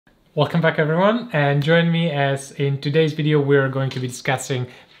Welcome back everyone, and join me as in today's video we're going to be discussing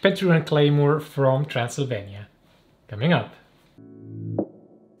Petru Claymoor from Transylvania. Coming up.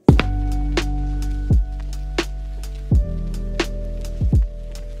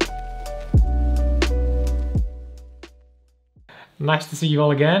 Nice to see you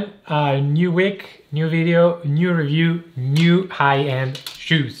all again. New week, new video, new review, new high-end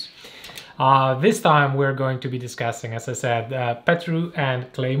shoes. This time we're going to be discussing, as I said, Petru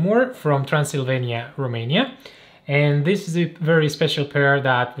and Claymoor from Transylvania, Romania. And this is a very special pair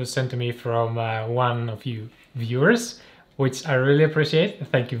that was sent to me from one of you viewers, which I really appreciate.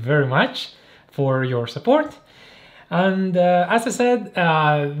 Thank you very much for your support. And as I said,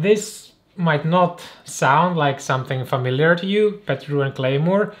 this might not sound like something familiar to you, Petru and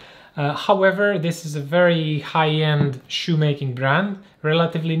Claymoor. However, this is a very high-end shoemaking brand,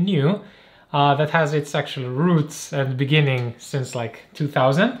 relatively new, that has its actual roots and beginning since like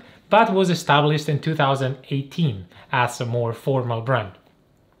 2000, but was established in 2018 as a more formal brand.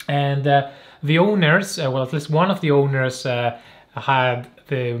 And the owners, well, at least one of the owners had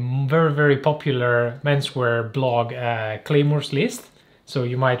the very popular menswear blog Claymoor's List, so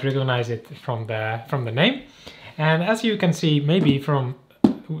you might recognize it from the name. And as you can see, maybe from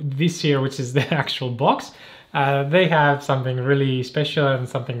this here, which is the actual box, they have something really special and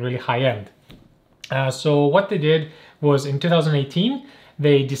something really high-end. So what they did was in 2018,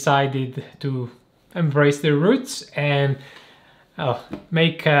 they decided to embrace their roots and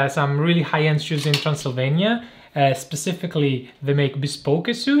make some really high-end shoes in Transylvania. Specifically, they make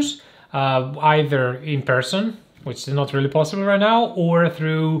bespoke shoes, either in person, which is not really possible right now, or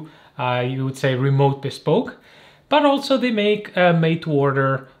through, you would say, remote bespoke. But also they make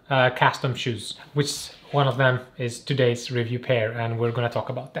made-to-order custom shoes, which one of them is today's review pair, and we're going to talk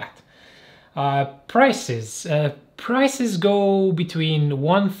about that. Prices go between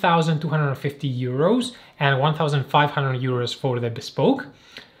 1,250 euros and 1,500 euros for the bespoke,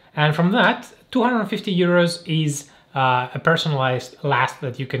 and from that 250 euros is a personalized last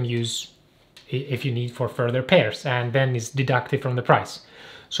that you can use if you need for further pairs, and then is deducted from the price.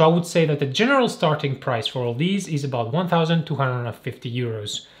 So I would say that the general starting price for all these is about 1,250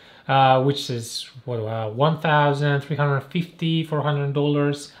 euros. Which is what, $1,350,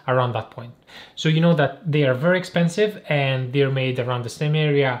 $400, around that point. So you know that they are very expensive and they're made around the same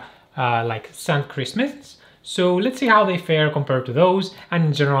area like St. Christmas. So let's see how they fare compared to those, and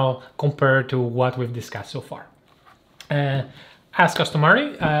in general compared to what we've discussed so far. As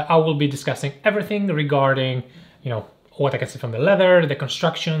customary, I will be discussing everything regarding, what I can see from the leather, the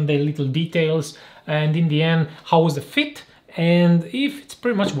construction, the little details, and in the end, how was the fit, and if it's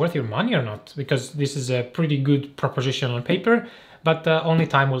pretty much worth your money or not, because this is a pretty good proposition on paper, but only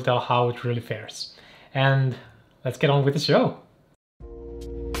time will tell how it really fares. And let's get on with the show.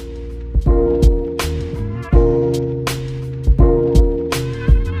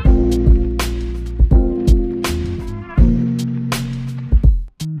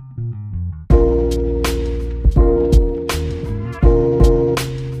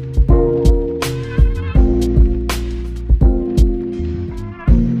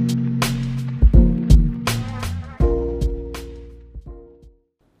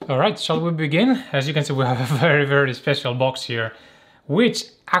 Alright, shall we begin? As you can see, we have a very special box here, which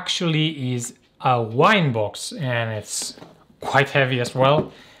actually is a wine box, and it's quite heavy as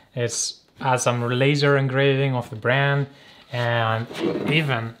well. It has some laser engraving of the brand, and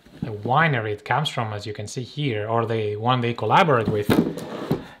even the winery it comes from, as you can see here, or the one they collaborate with.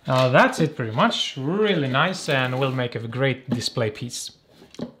 That's it pretty much. Really nice, and will make a great display piece.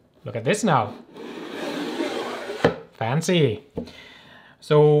 Look at this now. Fancy.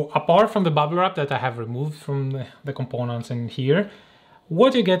 So apart from the bubble wrap that I have removed from the components in here,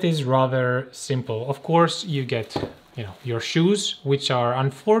 what you get is rather simple. Of course, you get, your shoes, which are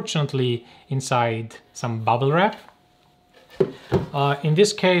unfortunately inside some bubble wrap. In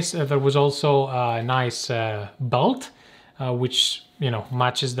this case, there was also a nice belt, which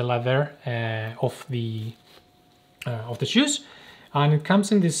matches the leather of the shoes, and it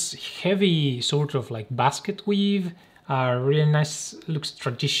comes in this heavy sort of like basket weave. Really nice, looks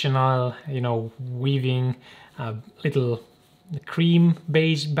traditional, weaving, little cream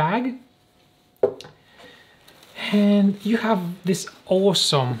beige bag. And you have this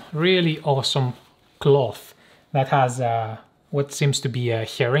awesome, really awesome cloth that has what seems to be a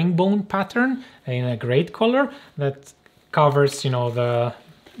herringbone pattern in a great color that covers, the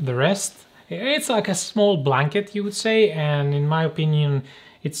rest. It's like a small blanket, you would say, and in my opinion,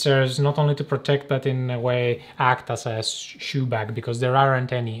 it serves not only to protect, but in a way act as a shoe bag, because there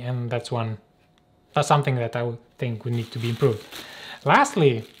aren't any, and that's something that I would think would need to be improved.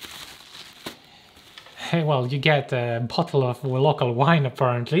 Lastly, well, you get a bottle of local wine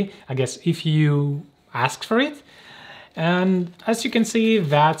apparently, I guess, if you ask for it. And as you can see,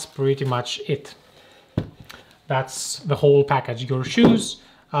 that's pretty much it. That's the whole package. Your shoes,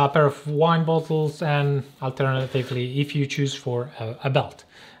 a pair of wine bottles, and alternatively, if you choose for a belt.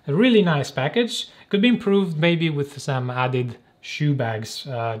 A really nice package. Could be improved maybe with some added shoe bags,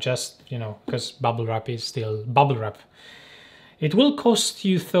 just, you know, because bubble wrap is still bubble wrap. It will cost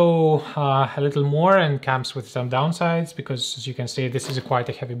you though a little more and comes with some downsides, because as you can see, this is quite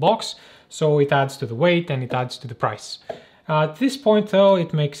a heavy box, so it adds to the weight and it adds to the price. At this point though,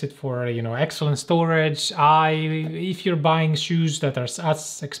 it makes it for, you know, excellent storage. If you're buying shoes that are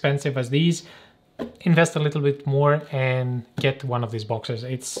as expensive as these, invest a little bit more and get one of these boxes.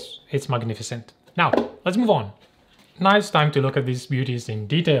 It's magnificent. Now, let's move on. Now it's time to look at these beauties in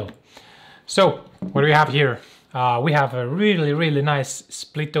detail. So, what do we have here? We have a really nice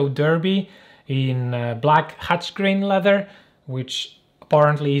split-toe derby in black Hatchgrain leather, which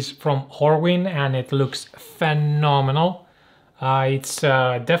apparently is from Horwin, and it looks phenomenal. It's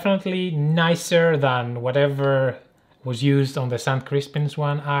definitely nicer than whatever was used on the St. Crispin's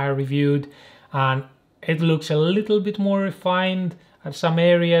one I reviewed, and it looks a little bit more refined at some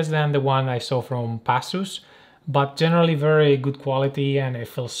areas than the one I saw from Passus, but generally very good quality, and it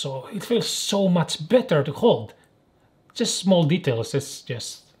feels so much better to hold. Just small details, it's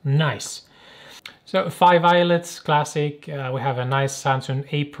just nice. So 5 eyelets, classic. We have a nice Samsung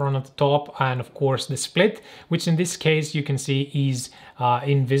apron at the top, and of course the split, which in this case you can see is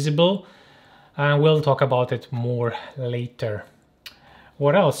invisible, and we'll talk about it more later.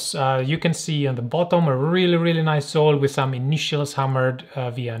 What else? You can see on the bottom a really nice sole with some initials hammered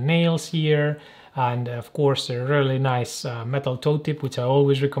via nails here, and of course a really nice metal toe tip, which I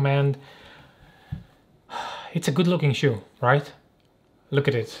always recommend. It's a good looking shoe, right? Look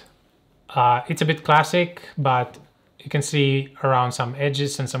at it. It's a bit classic, but you can see around some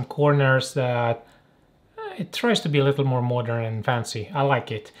edges and some corners that it tries to be a little more modern and fancy. I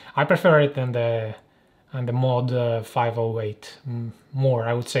like it. I prefer it than the Mod 508 more,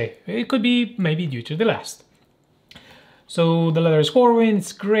 I would say. It could be maybe due to the last. So the leather is Horwin,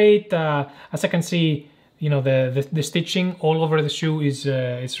 it's great. As I can see, you know, the stitching all over the shoe is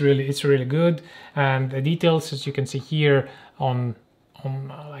it's really good, and the details, as you can see here on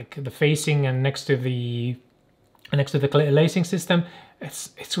like the facing and next to the lacing system,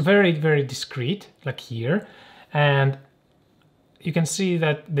 it's very discreet, like here, and you can see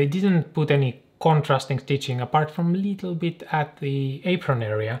that they didn't put any contrasting stitching apart from a little bit at the apron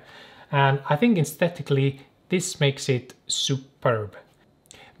area, and I think aesthetically this makes it superb.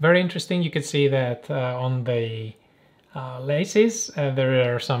 Very interesting. You can see that on the laces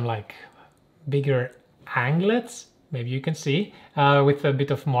there are some like bigger anglets, maybe you can see, with a bit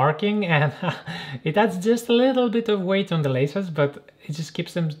of marking, and it adds just a little bit of weight on the laces, but it just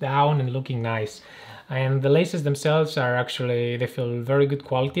keeps them down and looking nice. And the laces themselves are actually, they feel very good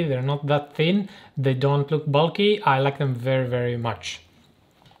quality. They're not that thin, they don't look bulky. I like them very much.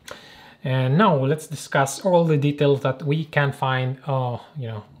 And now let's discuss all the details that we can find, you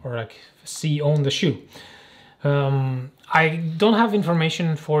know, or like see on the shoe. I don't have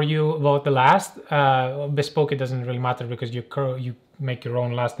information for you about the last. Bespoke, it doesn't really matter because you make your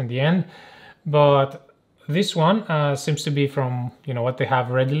own last in the end. But this one seems to be from, you know, what they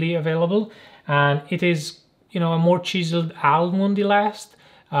have readily available, and it is, you know, a more chiseled almondy last.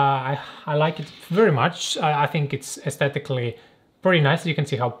 I like it very much. I think it's aesthetically pretty nice. You can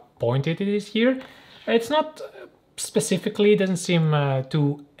see how pointed it is here. It's not specifically, it doesn't seem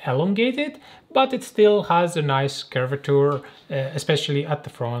too elongated, but it still has a nice curvature, especially at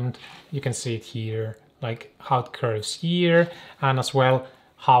the front. You can see it here, like how it curves here, and as well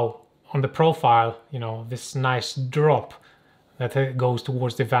how on the profile, you know, this nice drop that goes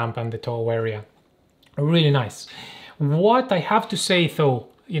towards the vamp and the toe area. Really nice. What I have to say though,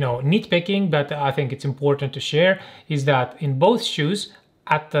 you know, nitpicking, but I think it's important to share, is that in both shoes,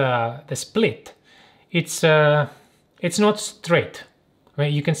 at the split, it's not straight. I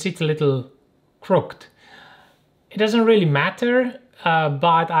mean, you can see it's a little crooked. It doesn't really matter,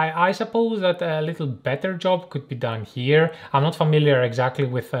 but I suppose that a little better job could be done here. I'm not familiar exactly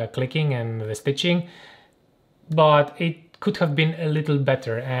with clicking and the stitching, but it could have been a little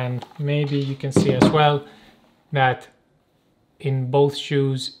better. And maybe you can see as well that in both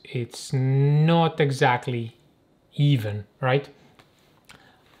shoes it's not exactly even, right?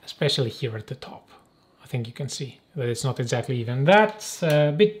 Especially here at the top. I think you can see that it's not exactly even. That's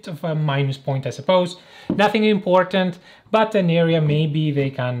a bit of a minus point, I suppose. Nothing important, but an area maybe they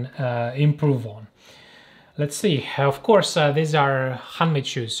can improve on. let's see. Of course, these are handmade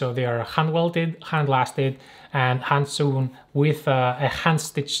shoes, so they are hand welted, hand lasted, and hand sewn with a hand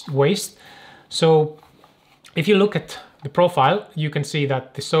stitched waist. So if you look at the profile, you can see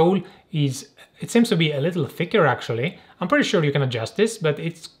that the sole it seems to be a little thicker actually. I'm pretty sure you can adjust this, but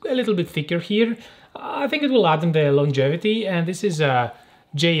it's a little bit thicker here. I think it will add in the longevity, and this is a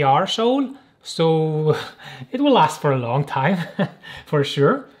JR sole, so it will last for a long time for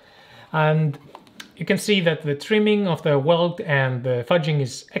sure. And you can see that the trimming of the welt and the fudging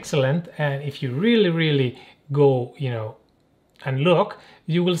is excellent, and if you really go, and look,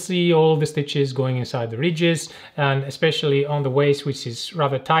 you will see all the stitches going inside the ridges, and especially on the waist, which is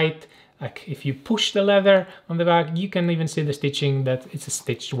rather tight. Like if you push the leather on the back, you can even see the stitching, that it's a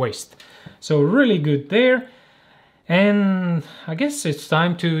stitched waist. So really good there. And I guess it's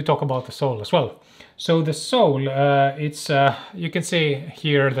time to talk about the sole as well. So the sole, you can see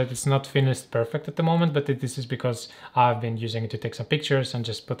here that it's not finished perfect at the moment, but this is because I've been using it to take some pictures and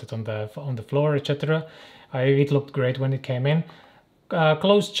just put it on the floor, etc. It looked great when it came in.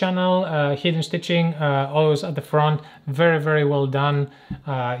 Closed channel, hidden stitching, always at the front, very well done.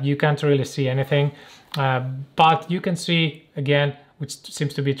 You can't really see anything, but you can see again, which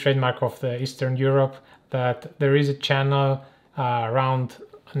seems to be a trademark of the Eastern Europe, that there is a channel around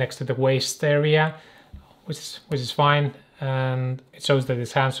next to the waist area, which is fine, and it shows that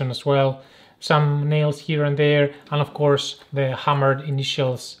it's hand sewn as well. Some nails here and there, and of course the hammered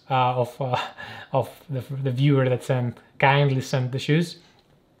initials of the viewer that kindly sent the shoes.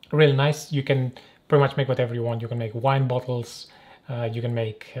 Really nice. You can pretty much make whatever you want. You can make wine bottles, you can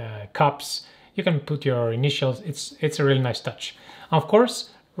make cups, you can put your initials. It's a really nice touch. Of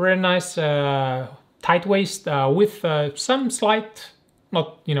course, really nice tight waist with some slight,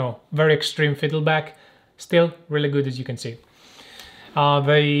 not very extreme fiddleback. Still really good, as you can see.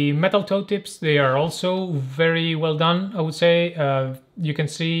 The metal toe tips, they are also very well done, I would say. You can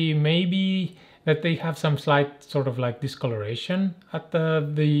see maybe that they have some slight sort of like discoloration at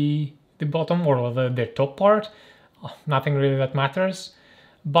the bottom or their top part. Nothing really that matters,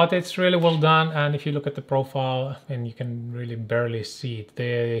 but it's really well done. And if you look at the profile, and you can really barely see it,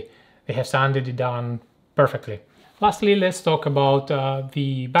 they have sanded it down perfectly. Lastly, let's talk about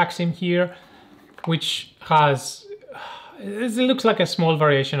the back seam here, which has, it looks like a small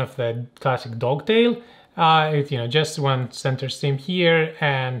variation of the classic dogtail. Just one center seam here,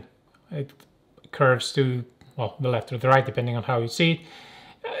 and it curves to, well, the left or the right, depending on how you see it.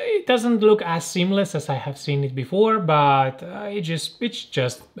 It doesn't look as seamless as I have seen it before, but it's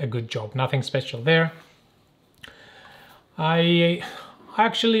just a good job. Nothing special there. I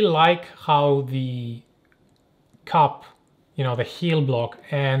actually like how the cup, the heel block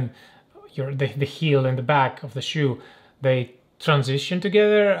and the heel and the back of the shoe, they transition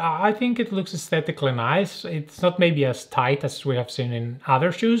together. I think it looks aesthetically nice. It's not maybe as tight as we have seen in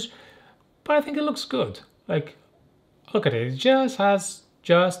other shoes, but I think it looks good. Like, look at it. It just has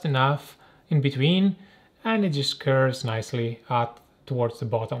just enough in between, and it just curves nicely towards the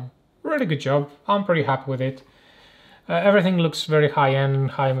bottom. Really good job. I'm pretty happy with it. Everything looks very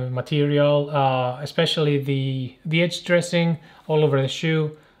high-end, high material, especially the edge dressing all over the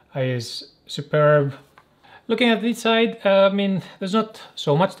shoe is superb. Looking at this side, there's not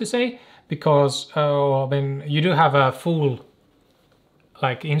so much to say, because you do have a full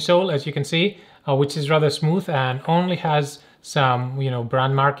insole, as you can see, which is rather smooth and only has some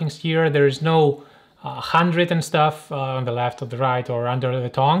brand markings here. There is no 100 and stuff on the left or the right or under the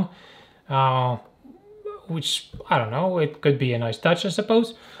tongue, which, I don't know, it could be a nice touch, I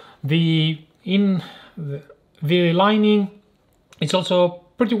suppose. The lining, it's also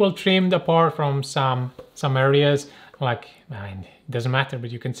pretty well trimmed apart from some areas. It doesn't matter,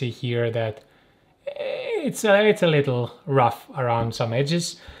 but you can see here that it's a little rough around some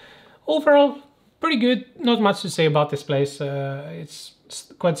edges. Overall, pretty good. Not much to say about this place. It's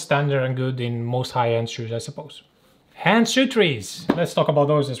quite standard and good in most high-end shoes, I suppose. Hand shoe trees. Let's talk about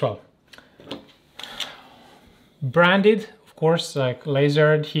those as well. Branded, of course, like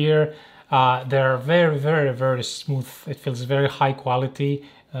lasered here. They're very smooth. It feels very high quality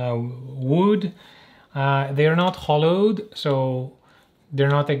wood. They're not hollowed, so they're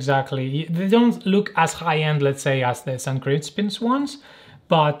not exactly, they don't look as high-end, let's say, as the St. Crispin's ones,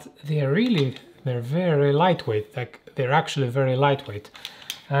 but they're very lightweight. They're actually very lightweight,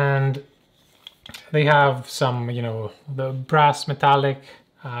 and they have some, the brass metallic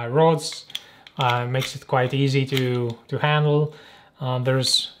rods. Makes it quite easy to handle.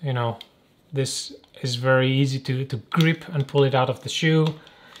 There's, this is very easy to grip and pull it out of the shoe.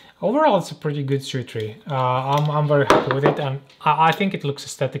 Overall, it's a pretty good shoe tree. I'm very happy with it, and I think it looks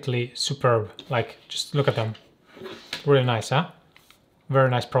aesthetically superb. Like, just look at them. Really nice, huh?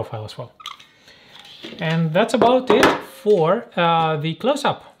 Very nice profile as well. And that's about it for the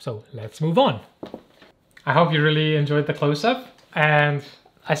close-up. So let's move on. I hope you really enjoyed the close-up, and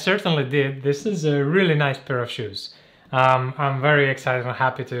I certainly did. This is a really nice pair of shoes. I'm very excited and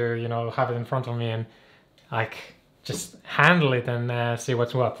happy to, you know, have it in front of me and like just handle it and see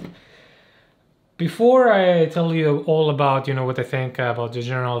what's what. Before I tell you all about, you know, what I think about the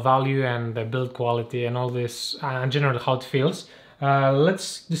general value and the build quality and all this, and generally how it feels,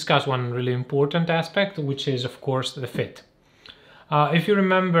 let's discuss one really important aspect, which is, of course, the fit. If you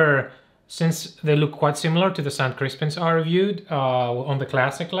remember, since they look quite similar to the St. Crispins I reviewed on the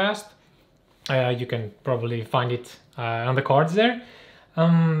Classic last, you can probably find it on the cards there.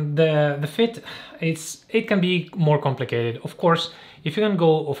 The fit, it can be more complicated. Of course, if you can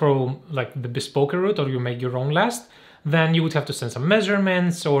go for like the bespoke route or you make your own last, then you would have to send some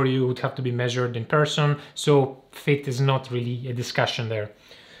measurements or you would have to be measured in person. So fit is not really a discussion there.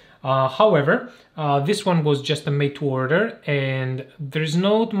 However, this one was just a made to order, and there is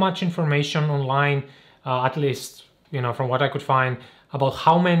not much information online, at least, you know, from what I could find, about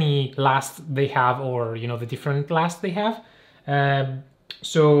how many lasts they have or, you know, the different lasts they have.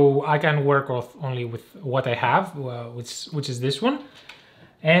 So I can work only with what I have, which is this one.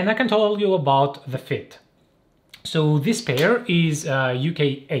 And I can tell you about the fit. So this pair is UK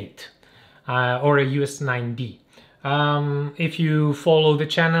 8 or a US 9D. If you follow the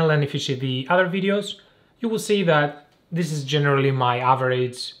channel and if you see the other videos, you will see that this is generally my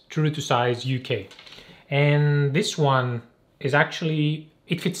average true to size UK. And this one is actually,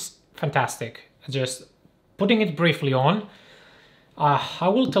 it fits fantastic. Just putting it briefly on, I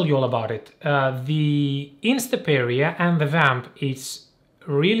will tell you all about it. The instep area and the vamp is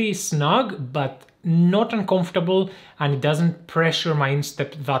really snug, but not uncomfortable, and it doesn't pressure my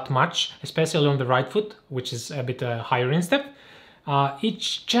instep that much, especially on the right foot, which is a bit higher instep.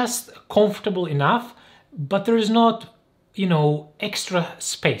 It's just comfortable enough, but there is not, you know, extra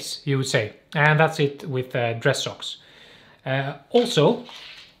space, you would say. And that's it with dress socks. Also,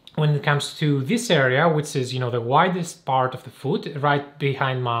 when it comes to this area, which is, you know, the widest part of the foot, right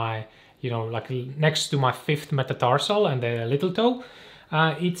behind my, you know, like next to my 5th metatarsal and the little toe,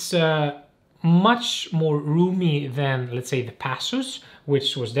 it's much more roomy than, let's say, the Passus,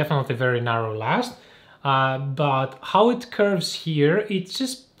 which was definitely very narrow last. But how it curves here, it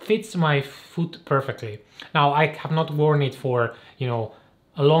just fits my foot perfectly. Now, I have not worn it for, you know,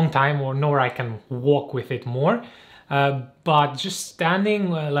 a long time, or nor I can walk with it more. But just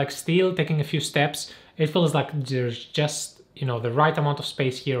standing like still, taking a few steps, it feels like there's just, you know, the right amount of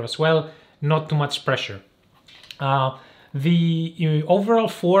space here as well, not too much pressure. The overall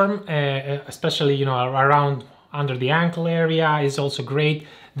form, especially, you know, around under the ankle area, is also great.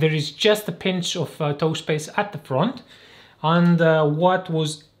 There is just a pinch of toe space at the front. And what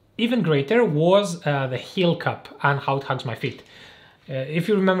was even greater was the heel cup and how it hugs my feet. If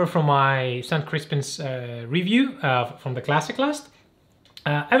you remember from my St. Crispin's review from the Classic last,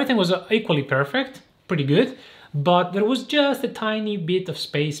 everything was equally perfect, pretty good, but there was just a tiny bit of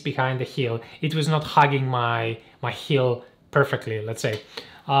space behind the heel. It was not hugging my heel perfectly, let's say.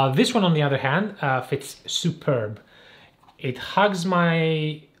 This one, on the other hand, fits superb. It hugs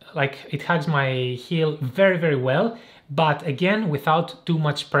my heel very, very well, but again, without too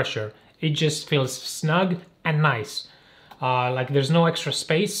much pressure. It just feels snug and nice. Like there's no extra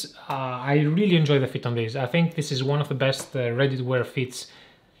space. I really enjoy the fit on this. I think this is one of the best ready-to-wear fits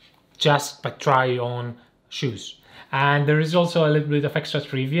just by try-on shoes. And there is also a little bit of extra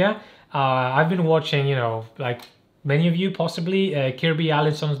trivia. I've been watching, you know, like many of you possibly, Kirby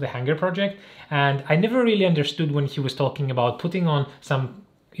Allison's The Hanger Project, and I never really understood when he was talking about putting on some,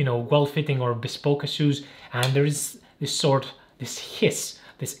 you know, well-fitting or bespoke shoes, and there is this hiss,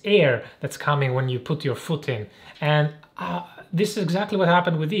 this air that's coming when you put your foot in. And this is exactly what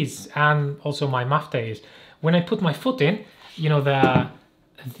happened with these, and also my maftes. When I put my foot in, you know,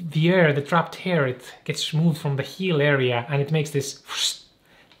 the air, the trapped air, it gets removed from the heel area, and it makes this,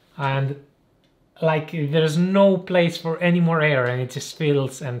 and like there's no place for any more air, and it just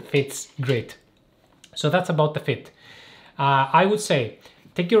feels and fits great. So that's about the fit. I would say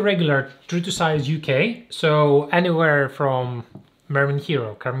take your regular true to size UK, so anywhere from Mervyn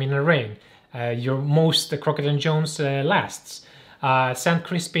Hero, Carmina Rain, your most Crockett & Jones lasts, St.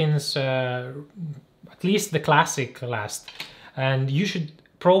 Crispin's, at least the Classic last, and you should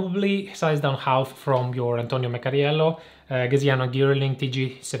probably size down half from your Antonio Meccariello, Gaziano Girling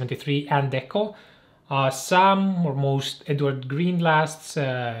TG73 and Deco. some or most Edward Green lasts,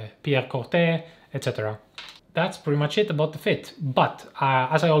 Pierre Cortet, etc. That's pretty much it about the fit. But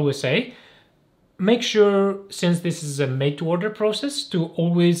as I always say, make sure, since this is a made-to-order process, to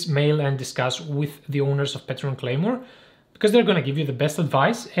always mail and discuss with the owners of Petru and Claymoor, because they're going to give you the best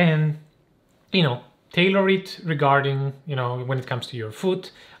advice and, you know, tailor it regarding, you know, when it comes to your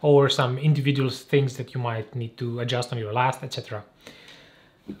foot or some individual things that you might need to adjust on your last, etc.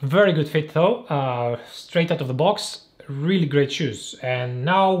 Very good fit though, straight out of the box, really great shoes. And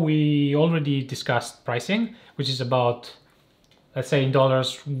now we already discussed pricing, which is about, let's say in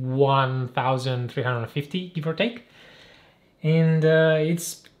dollars, 1,350, give or take. And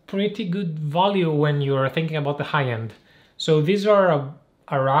it's pretty good value when you're thinking about the high end. So these are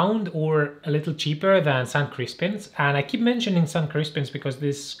around or a little cheaper than St. Crispin's, and I keep mentioning St. Crispin's because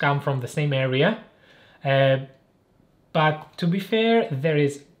these come from the same area, but to be fair, there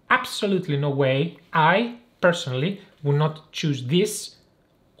is absolutely no way I personally would not choose this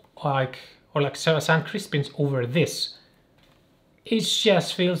or like St. Crispin's over this. It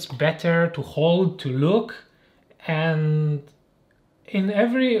just feels better to hold, to look, and in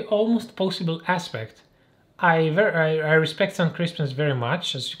every almost possible aspect. I respect St. Crispin's very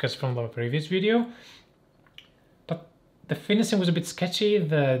much, as you can see from the previous video, but the finishing was a bit sketchy,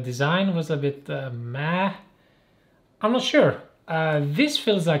 the design was a bit meh. I'm not sure. This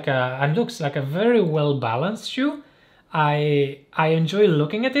feels like and looks like a very well balanced shoe. I enjoy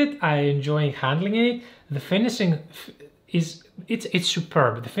looking at it. I enjoy handling it. The finishing is it's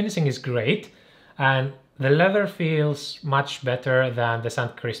superb. The finishing is great, and the leather feels much better than the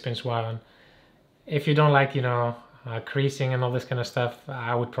St. Crispin's one. If you don't like, you know, creasing and all this kind of stuff,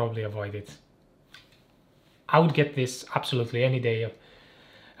 I would probably avoid it. I would get this absolutely any day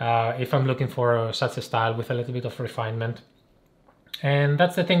if I'm looking for such a style with a little bit of refinement. And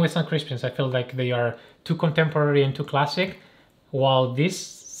that's the thing with St. Crispin's. I feel like they are too contemporary and too classic, while this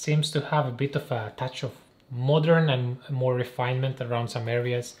seems to have a bit of a touch of modern and more refinement around some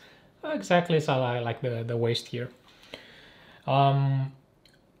areas. Exactly as I like the waist here.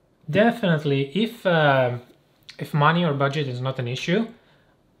 Definitely, if money or budget is not an issue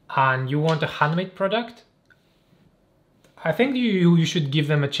and you want a handmade product, I think you should give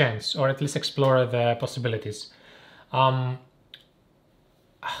them a chance, or at least explore the possibilities.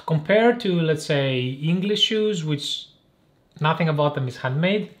 Compared to, let's say, English shoes, which nothing about them is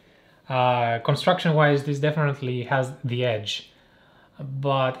handmade, construction-wise, this definitely has the edge.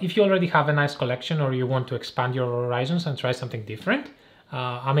 But if you already have a nice collection or you want to expand your horizons and try something different,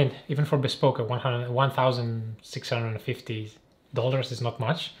 I mean, even for Bespoke, $1,650 is not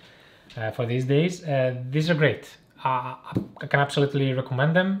much for these days. These are great. I can absolutely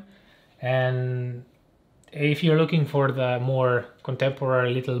recommend them. And if you're looking for the more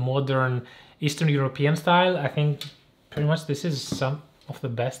contemporary, little modern Eastern European style, I think pretty much this is some of the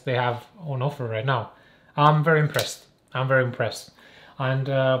best they have on offer right now. I'm very impressed. I'm very impressed. And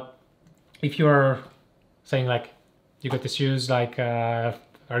if you're saying like, you got the shoes, like, are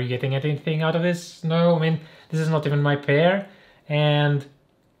you getting anything out of this? No, I mean, this is not even my pair. And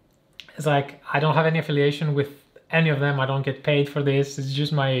it's like, I don't have any affiliation with any of them. I don't get paid for this. It's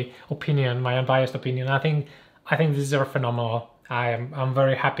just my opinion, my unbiased opinion. I think these are phenomenal. I'm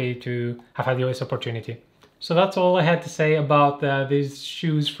very happy to have had this opportunity. So that's all I had to say about these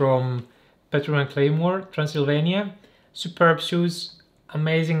shoes from Petru and Claymoor, Transylvania. Superb shoes,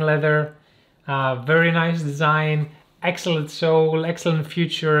 amazing leather, very nice design, excellent sole, excellent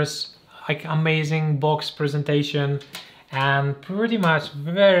features, like amazing box presentation, and pretty much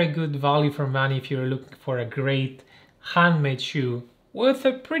very good value for money if you're looking for a great handmade shoe with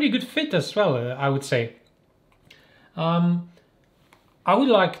a pretty good fit as well, I would say. I would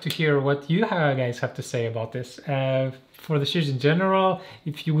like to hear what you guys have to say about this. For the shoes in general,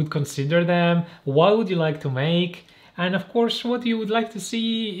 if you would consider them, what would you like to make? And of course, what you would like to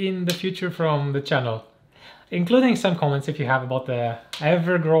see in the future from the channel. Including some comments if you have about the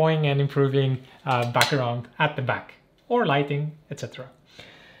ever-growing and improving background at the back, or lighting, etc.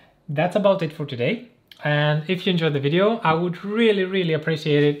 That's about it for today. And if you enjoyed the video, I would really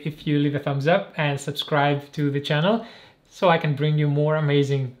appreciate it if you leave a thumbs up and subscribe to the channel so I can bring you more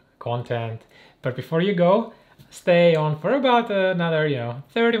amazing content. But before you go, stay on for about another,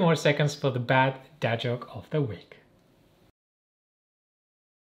 30 more seconds for the bad dad joke of the week.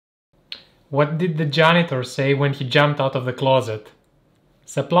 What did the janitor say when he jumped out of the closet?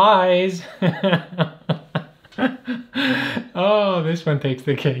 Supplies! Oh, this one takes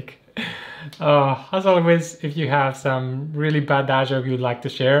the cake. As always, if you have some really bad dad joke you'd like to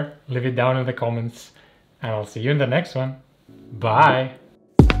share, leave it down in the comments. And I'll see you in the next one. Bye!